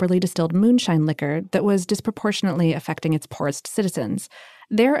improperly distilled moonshine liquor that was disproportionately affecting its poorest citizens.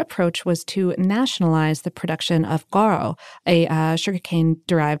 Their approach was to nationalize the production of garo, a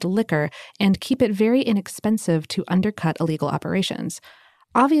sugarcane-derived liquor, and keep it very inexpensive to undercut illegal operations.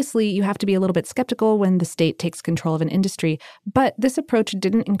 Obviously, you have to be a little bit skeptical when the state takes control of an industry, but this approach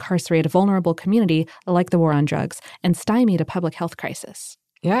didn't incarcerate a vulnerable community like the war on drugs and stymied a public health crisis.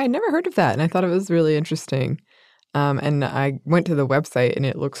 Yeah, I never heard of that, and I thought it was really interesting. And I went to the website, and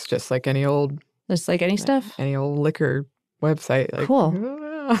it looks just like any old... Just like any stuff? Any old liquor website. Like, cool.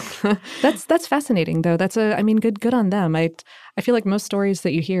 That's fascinating, though. That's good on them. I feel like most stories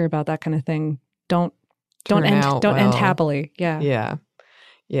that you hear about that kind of thing don't end happily. Yeah.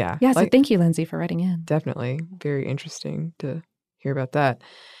 Yeah. So thank you, Lindsay, for writing in. Definitely. Very interesting to hear about that.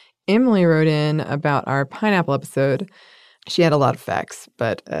 Emily wrote in about our pineapple episode. She had a lot of facts,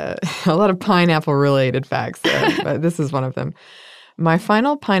 but a lot of pineapple-related facts. But this is one of them. My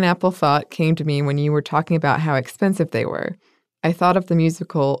final pineapple thought came to me when you were talking about how expensive they were. I thought of the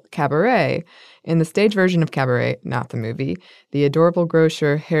musical Cabaret. In the stage version of Cabaret, not the movie, the adorable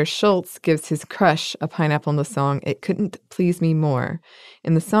grocer Herr Schultz gives his crush a pineapple in the song It Couldn't Please Me More.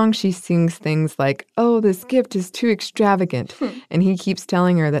 In the song, she sings things like, "Oh, this gift is too extravagant," and he keeps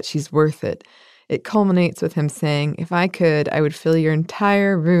telling her that she's worth it. It culminates with him saying, "If I could, I would fill your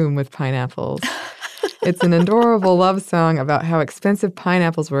entire room with pineapples." It's an adorable love song about how expensive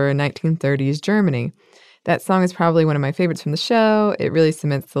pineapples were in 1930s Germany. That song is probably one of my favorites from the show. It really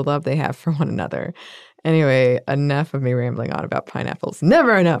cements the love they have for one another. Anyway, enough of me rambling on about pineapples.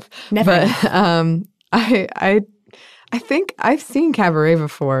 Never enough. Never. But I think I've seen Cabaret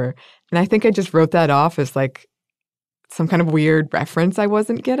before, and I think I just wrote that off as like some kind of weird reference I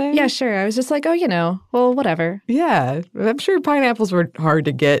wasn't getting. Yeah, sure. I was just like, well, whatever. Yeah. I'm sure pineapples were hard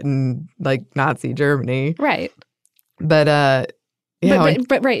to get in like Nazi Germany. Right. But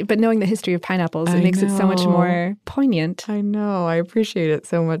But knowing the history of pineapples, it makes it so much more poignant. I know. I appreciate it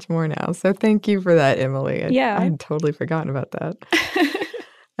so much more now. So thank you for that, Emily. I had totally forgotten about that.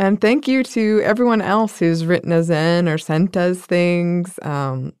 And thank you to everyone else who's written us in or sent us things.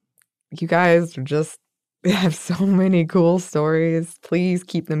 You guys just have so many cool stories. Please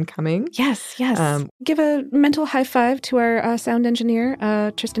keep them coming. Yes. Give a mental high five to our sound engineer,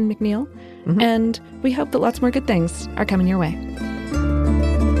 Tristan McNeil. Mm-hmm. And we hope that lots more good things are coming your way.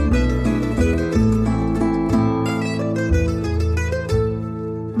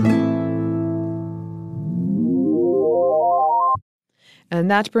 And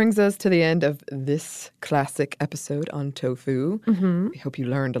that brings us to the end of this classic episode on tofu. Mm-hmm. We hope you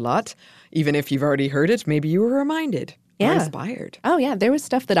learned a lot. Even if you've already heard it, maybe you were reminded or inspired. Oh, yeah. There was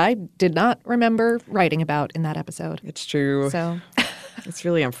stuff that I did not remember writing about in that episode. It's true. So it's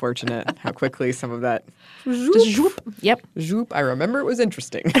really unfortunate how quickly some of that zoop. Yep. Zoop. I remember it was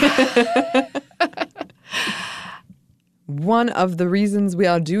interesting. One of the reasons we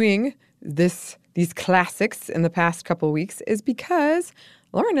are doing these classics in the past couple of weeks is because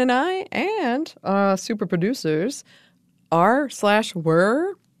Lauren and I and super producers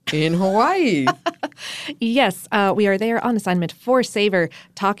were in Hawaii. Yes, we are there on assignment for Savor,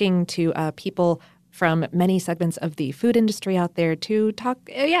 talking to people from many segments of the food industry out there to talk,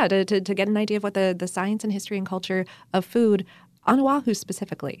 to get an idea of what the science and history and culture of food on Oahu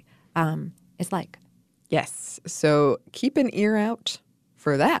specifically is like. Yes, so keep an ear out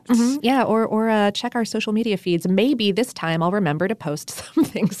for that. Mm-hmm. Yeah, or check our social media feeds. Maybe this time I'll remember to post some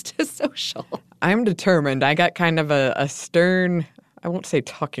things to social. I'm determined. I got kind of a stern, I won't say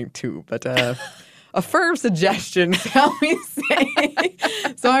talking to, but a firm suggestion, shall we say.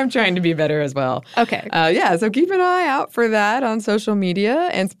 So I'm trying to be better as well. Okay. So keep an eye out for that on social media.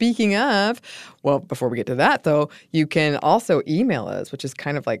 And speaking of, well, before we get to that, though, you can also email us, which is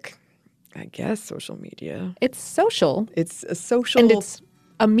kind of like, I guess, social media. It's social. It's a social. And it's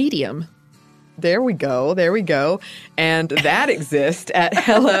a medium. There we go. And that exists at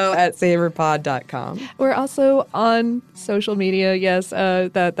hello@savorpod.com. We're also on social media, yes,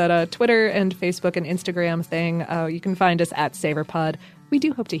 that Twitter and Facebook and Instagram thing. You can find us at SavorPod. We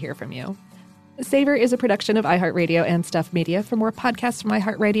do hope to hear from you. Savor is a production of iHeartRadio and Stuff Media. For more podcasts from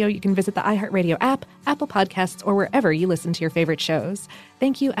iHeartRadio, you can visit the iHeartRadio app, Apple Podcasts, or wherever you listen to your favorite shows.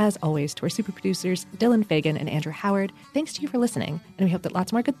 Thank you, as always, to our super producers, Dylan Fagan and Andrew Howard. Thanks to you for listening, and we hope that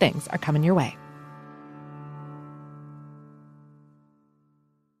lots more good things are coming your way.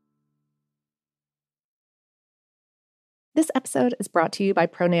 This episode is brought to you by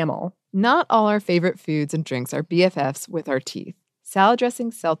Pronamel. Not all our favorite foods and drinks are BFFs with our teeth. Salad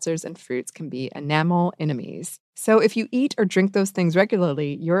dressing, seltzers, and fruits can be enamel enemies. So if you eat or drink those things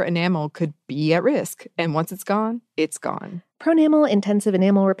regularly, your enamel could be at risk. And once it's gone, it's gone. Pronamel Intensive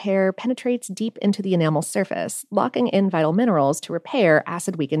Enamel Repair penetrates deep into the enamel surface, locking in vital minerals to repair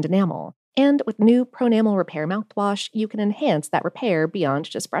acid-weakened enamel. And with new Pronamel Repair mouthwash, you can enhance that repair beyond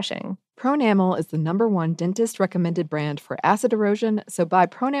just brushing. Pronamel is the #1 dentist-recommended brand for acid erosion, so buy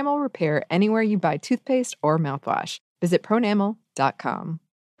Pronamel Repair anywhere you buy toothpaste or mouthwash. Visit pronamel.com.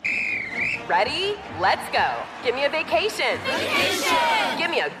 Ready? Let's go. Give me a vacation. Vacation!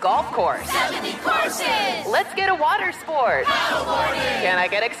 Give me a golf course. 70 courses! Let's get a water sport. Paddleboarding! Can I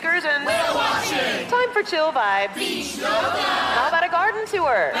get excursions? Whale watching! Time for chill vibes. Beach yoga! How about a garden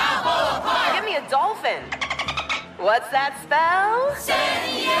tour? Balboa Park! Give me a dolphin. What's that spell? San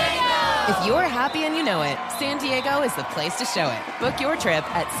Diego! If you're happy and you know it, San Diego is the place to show it. Book your trip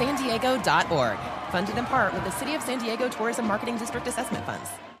at sandiego.org. Funded in part with the City of San Diego Tourism Marketing District Assessment Funds.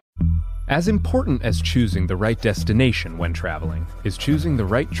 As important as choosing the right destination when traveling is choosing the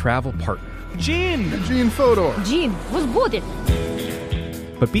right travel partner. Gene Fodor. Gene, was good.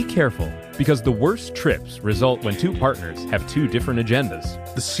 But be careful, because the worst trips result when two partners have two different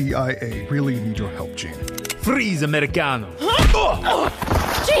agendas. The CIA really need your help, Gene. Freeze, Americano!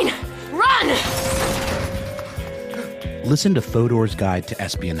 Gene, run! Listen to Fodor's Guide to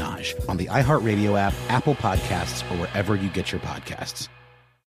Espionage on the iHeartRadio app, Apple Podcasts, or wherever you get your podcasts.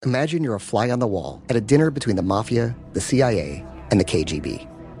 Imagine you're a fly on the wall at a dinner between the Mafia, the CIA, and the KGB.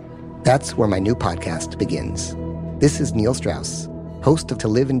 That's where my new podcast begins. This is Neil Strauss, host of To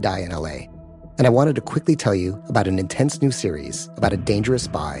Live and Die in LA, and I wanted to quickly tell you about an intense new series about a dangerous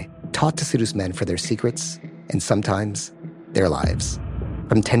spy taught to seduce men for their secrets and sometimes their lives.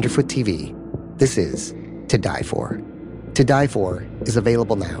 From Tenderfoot TV, this is To Die For. To Die For is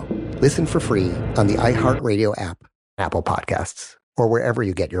available now. Listen for free on the iHeartRadio app, Apple Podcasts, or wherever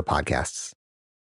you get your podcasts.